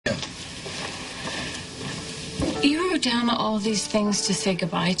down all these things to say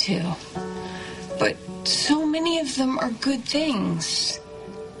goodbye to. But so many of them are good things.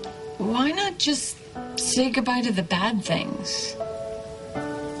 Why not just say goodbye to the bad things?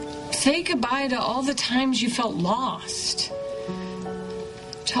 Say goodbye to all the times you felt lost.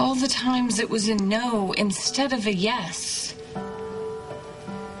 To all the times it was a no instead of a yes.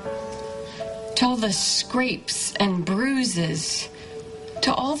 To all the scrapes and bruises.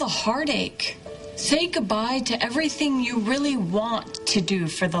 To all the heartache. Say goodbye to everything you really want to do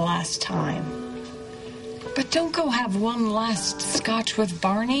for the last time. But don't go have one last scotch with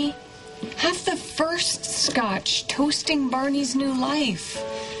Barney. Have the first scotch toasting Barney's new life.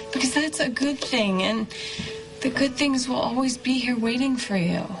 Because that's a good thing, and the good things will always be here waiting for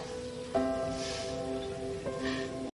you.